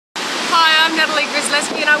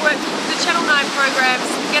Gruzlewski and I work the Channel 9 programs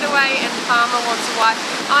Getaway and Farmer Wants a Wife.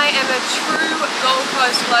 I am a true Gold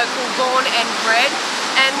Coast local, born and bred,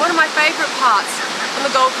 and one of my favourite parts on the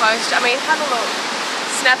Gold Coast, I mean, have a look,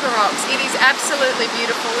 Snapper Rocks. It is absolutely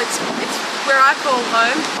beautiful. It's where I call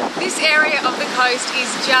home. This area of the coast is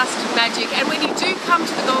just magic, and when you do come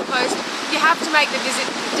to the Gold Coast, you have to make the visit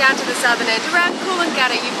down to the southern end. Around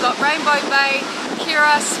Coolangatta, you've got Rainbow Bay,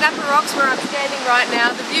 Kirra, Snapper Rocks where I'm standing right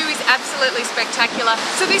now. The view is absolutely spectacular.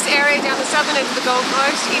 So this area down the southern end of the Gold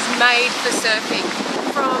Coast is made for surfing.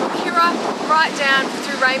 From Kirra right down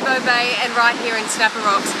through Rainbow Bay and right here in Snapper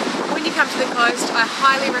Rocks. When you come to the coast, I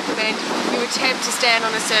highly recommend you attempt to stand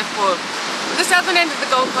on a surfboard. The southern end of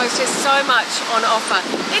the Gold Coast has so much on offer.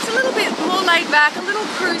 It's a little bit more laid back, a little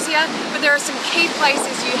cruisier, but there are some key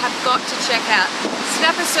places you have got to check out.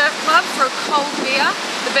 Snapper Surf Club for a cold beer,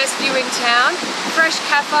 the best view in town. Fresh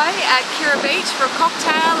Cafe at Kirra Beach for a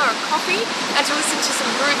cocktail or a coffee and to listen to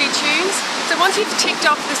some groovy tunes. So once you've ticked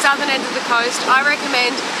off the southern end of the coast, I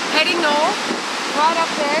recommend heading north, right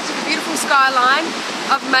up there to the beautiful skyline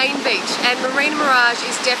of Main Beach, and Marina Mirage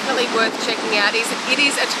is definitely worth checking out. It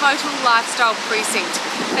is a total lifestyle precinct.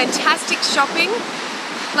 Fantastic shopping.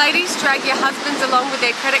 Ladies, drag your husbands along with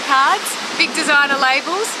their credit cards. Big designer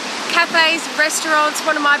labels. Cafes, restaurants,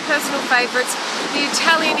 one of my personal favourites, the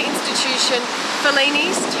Italian institution,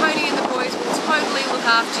 Fellini's. Tony and the boys will totally look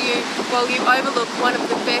after you while you overlook one of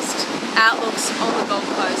the best outlooks on the Gold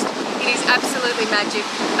Coast. It is absolutely magic.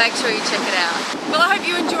 Make sure you check it out. Well, I hope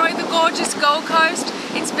you enjoy the gorgeous Gold Coast.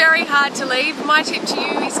 It's very hard to leave. My tip to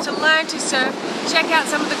you is to learn to surf. Check out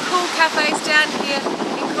some of the cool cafes down here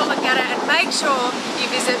in Coolangatta and make sure you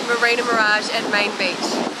visit Marina Mirage at Main Beach.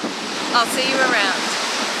 I'll see you around.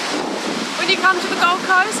 When you come to the Gold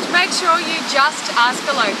Coast, make sure you just ask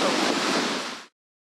a local.